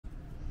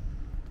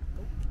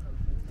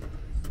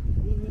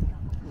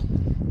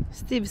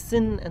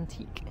Stevenson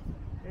Antique.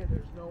 Hey,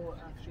 there's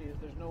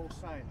no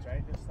signs,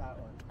 right? Just that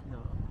one. No.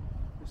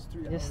 It's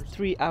 3 hours. Just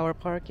 3-hour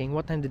parking.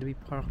 What time did we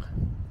park?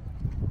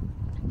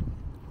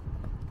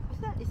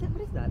 What is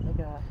that? Like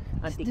a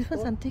antique This store?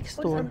 was antique What's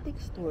store. antique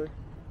store?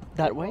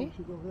 That Oh, way? we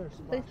should go over there.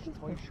 But It's it's a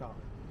toy shop.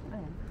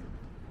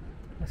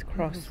 Let's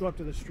cross. Let's go up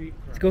to the street.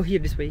 Let's go here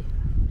this way.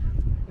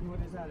 And what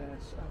is that? A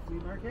flea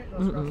market?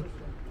 Let's Mm-mm. cross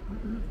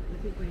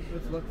this way.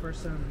 Let's look for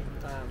some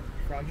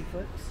froggy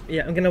flips.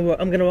 Yeah, I'm gonna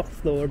walk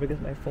slower because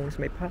my phone's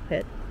in my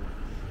pocket.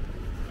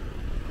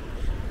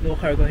 No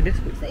car going this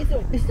way. Is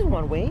this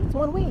one way? It's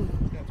one way.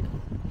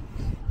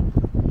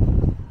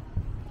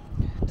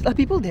 There's a lot of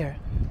people there.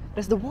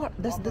 That's the wharf.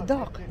 That's the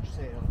dock. Vintage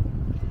sale.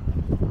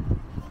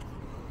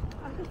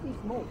 I can see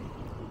smoke.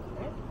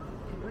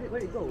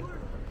 Where'd it go?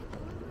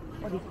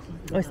 What is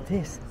Oh, it's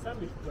this.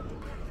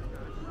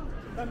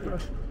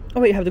 Oh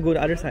wait, you have to go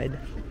the other side.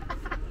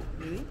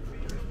 Really?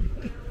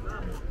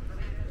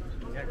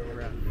 Yeah, go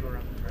around the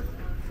front.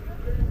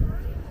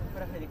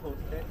 What have they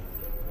posted?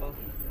 Oh.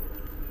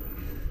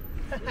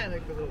 I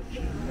like the little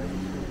cheese.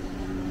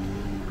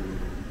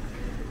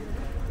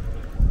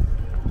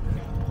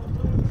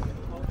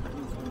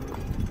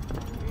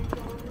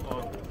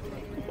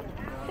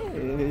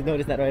 You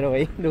notice that right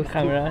away. No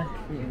camera.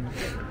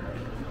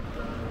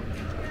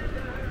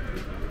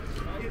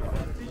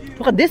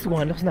 Look at this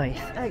one. Looks nice.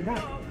 Like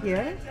that.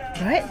 Yeah?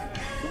 Right?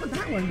 Look at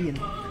that one, Dean.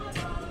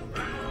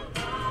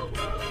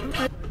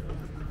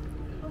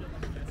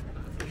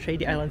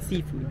 Shady Island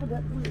seafood. Look at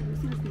that. You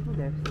see those people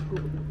there?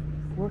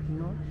 Working,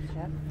 no?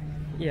 Chef?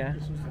 Yeah.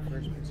 This was the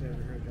first place I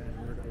ever heard that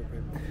word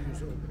open. It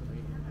was open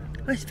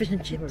late. Oh, it's fish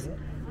and chips.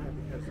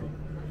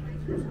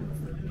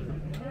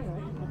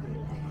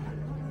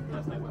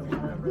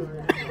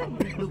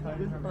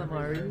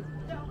 Calamari.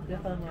 The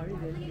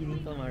calamari, they're eating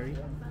calamari.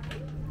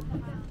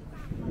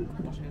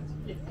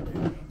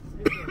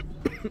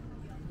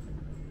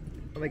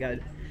 Oh my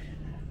god.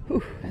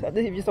 Whew, that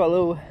didn't even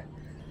swallow.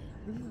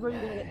 This is where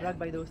you're gonna get dragged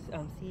by those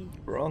sea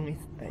Wrong.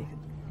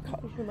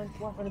 fisherman's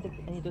wharf. I need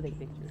to take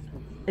pictures.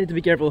 I need to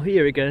be careful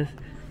here because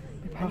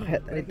my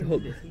pocket. I need to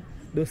hold.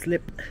 Don't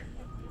slip.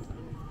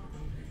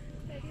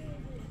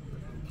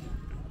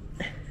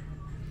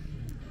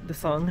 The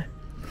song.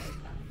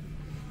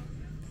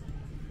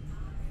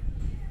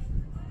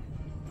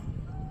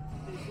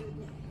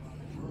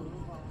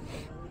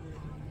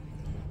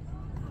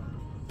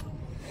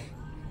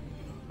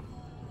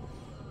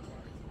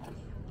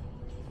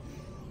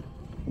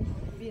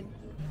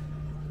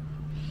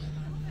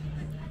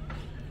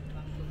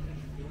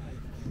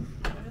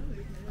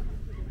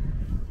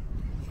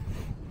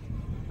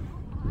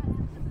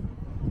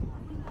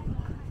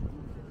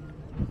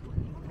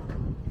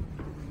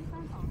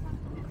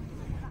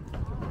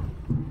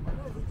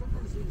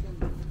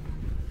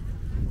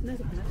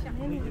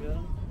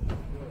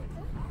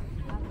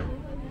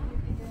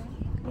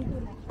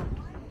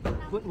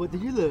 What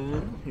did you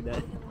learn? Like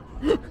that.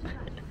 I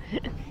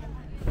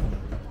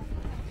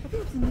think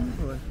I've seen them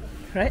before.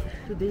 Right?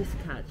 Today's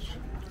catch.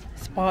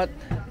 Spot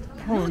No,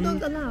 prawn.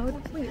 don't allow it.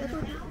 Wait, I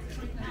thought.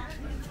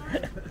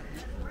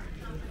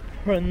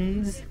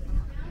 Prawns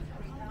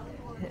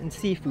and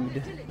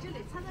seafood.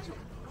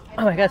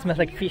 Oh my god, it smells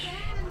like fish.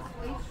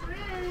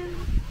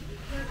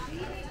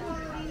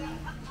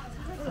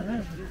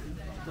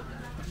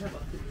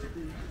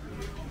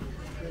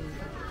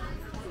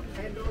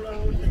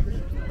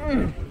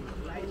 Mm.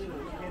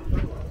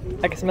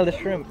 I can smell the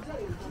shrimp.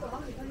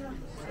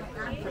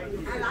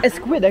 It's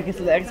squid, I can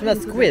smell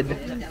squid.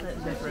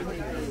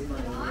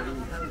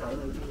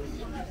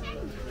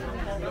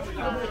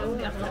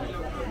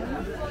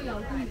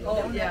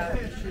 Oh, yeah.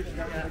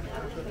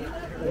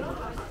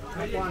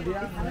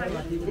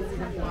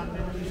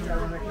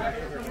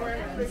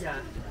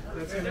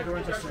 That's gonna go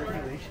into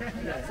circulation.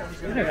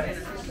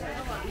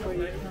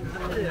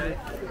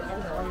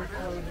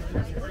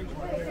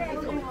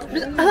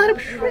 There's a lot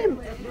of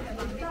shrimp.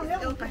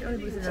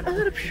 A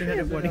lot of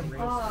shrimp.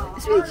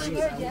 It's really cheap.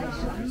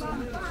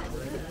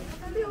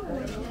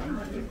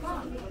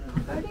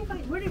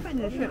 Where do you find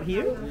the shrimp?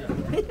 Here?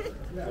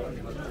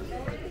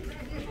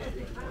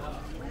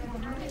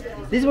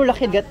 This is where the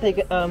kid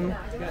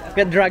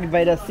get dragged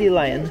by the sea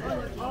lion.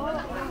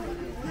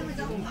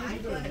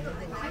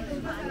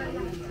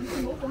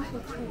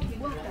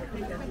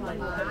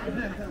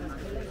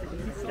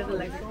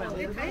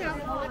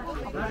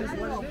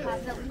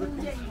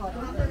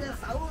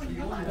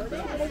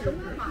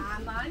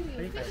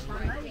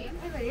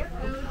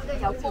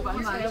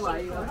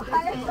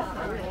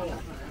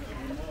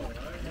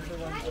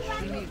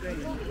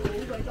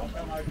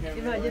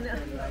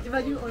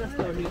 Imagine on a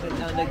story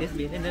like this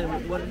bin, and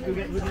then one you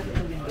get with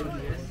the window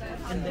here,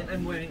 and then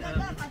I'm wearing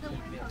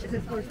this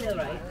is for sale,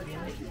 right?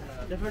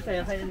 The for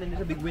sale sign, and then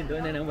there's a big window,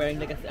 and then I'm wearing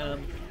like a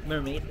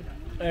mermaid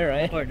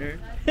Alright. corner.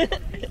 You're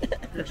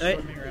Right.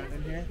 swimming around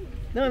in here.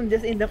 No, I'm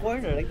just in the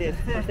corner like this.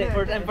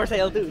 I'm for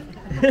sale too.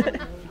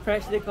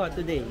 Freshly caught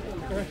today.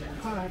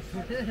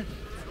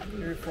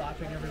 You're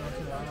flapping every once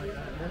in a while like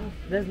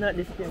that. That's not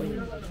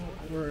discriminate.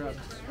 We're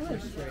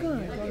straight.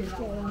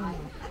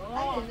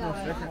 Oh,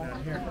 it's different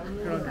down here.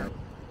 Go down.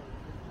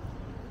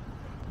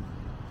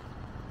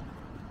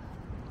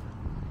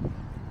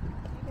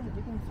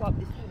 You can swap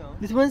this, you know.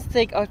 This one's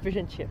take out fish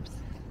and chips.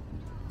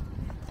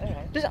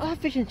 Alright. There's a lot of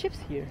fish and chips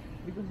here.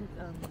 Because it's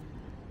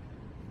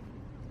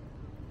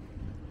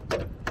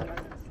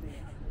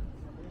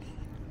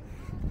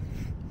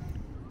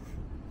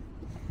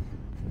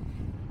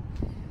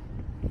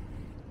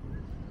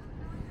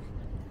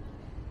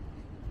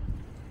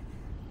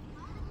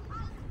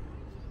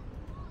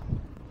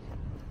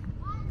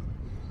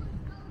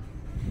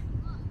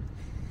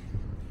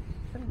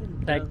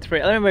Dyke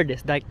Trail. I remember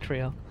this, Dyke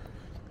Trail.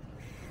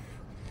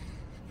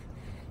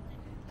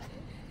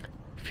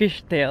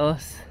 Fish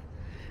tails.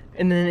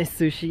 And then it's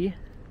sushi.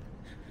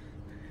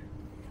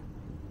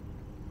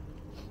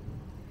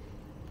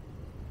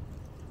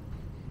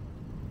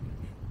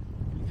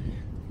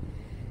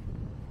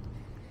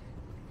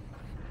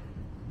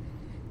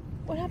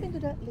 What happened to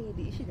that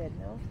lady? Is she dead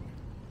now?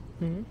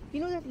 Hmm?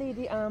 You know that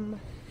lady,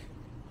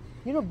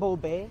 you know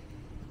Bobe? You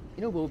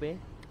know Bobe?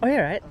 Oh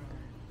yeah, right?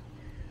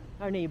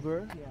 Our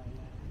neighbor. Yeah.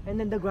 And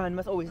then the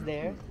grandma's always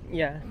there.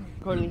 Yeah.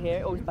 Curly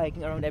hair, always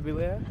biking around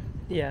everywhere.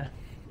 Yeah.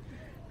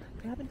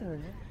 What happened to her?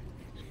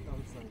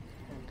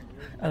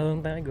 A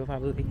long time ago,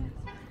 probably.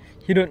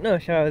 You don't know,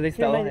 shall they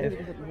still alive?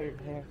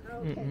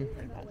 Mm-mm.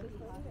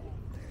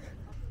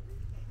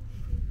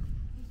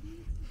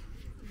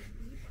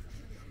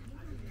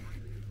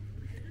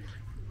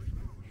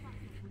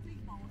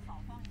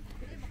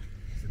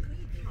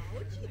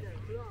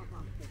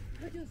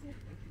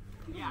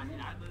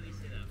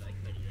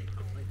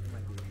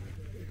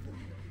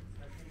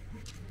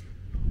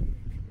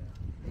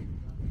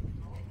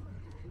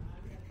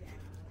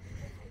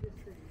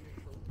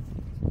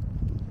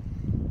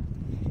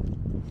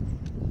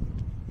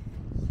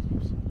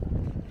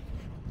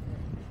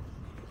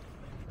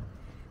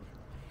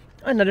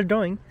 Another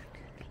drawing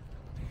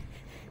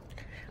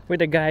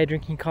with a guy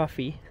drinking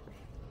coffee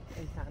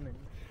and salmon.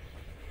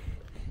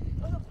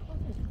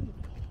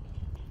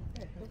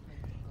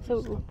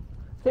 So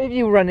if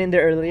you run in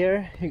there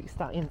earlier, you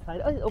stuck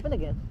inside. Oh, it's open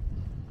again.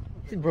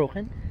 Is it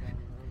broken?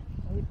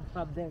 Oh, you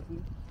stop there,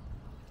 see?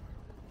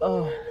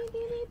 Oh.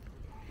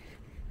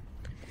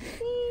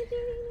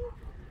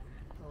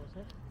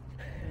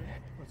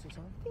 What's the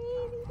song?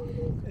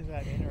 Is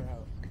that in or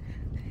out?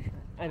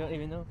 I don't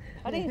even know.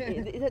 I think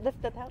that's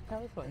the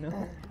telephone.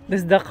 No?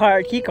 This is the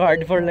key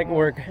card for like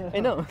work. I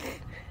know.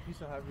 You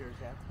still have yours,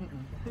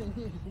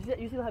 yeah?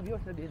 You still have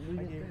yours. I gave it to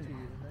you.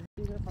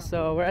 Didn't I?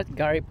 So we're at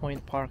Gary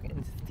Point Park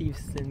in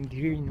Stevenson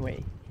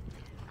Greenway.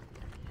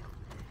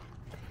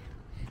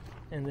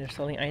 And they're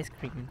selling ice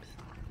creams.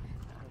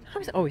 How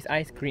is always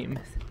ice creams?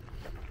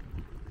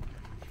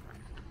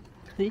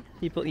 See?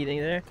 People eating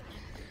there.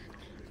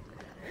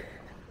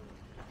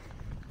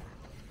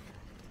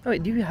 Oh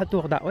wait, do you have to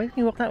walk that way? Can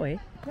you walk that way?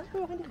 No,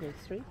 we're walking this way,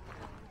 straight.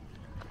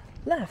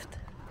 Left.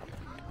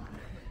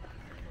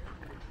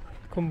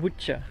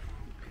 Kombucha.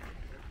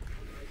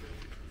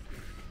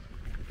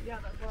 Yeah,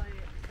 that's why.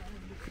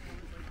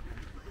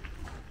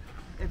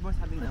 Everyone's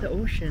having the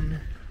ocean.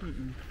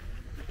 Mm-mm.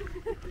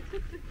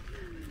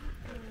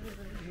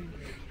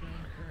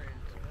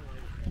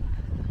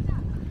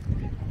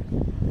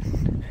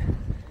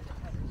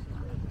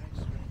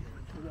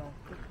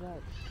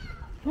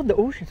 Oh, the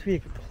ocean's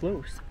really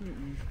close.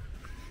 Mm-mm.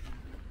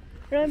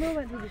 Remember we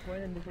went to before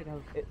and there's like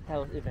a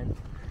house event.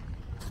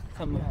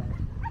 Somewhere.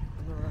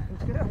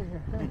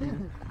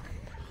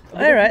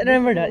 Alright, I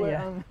remember that,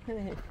 yeah.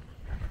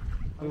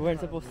 We weren't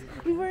supposed to.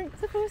 We weren't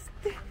supposed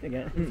to.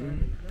 Again.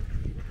 Mm-mm.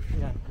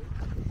 Yeah.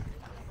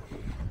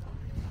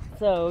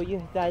 So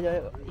you died.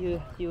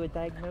 You were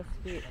diagnosed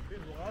with.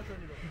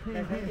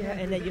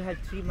 And then you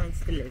had 3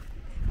 months to live.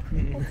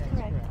 Mm-mm.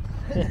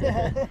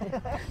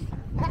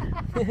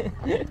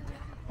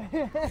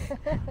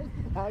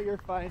 Now you're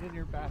fine in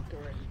your back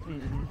already.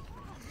 Mm-hmm.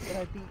 But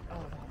I beat.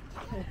 Oh.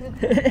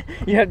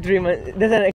 You have 3 months. That's an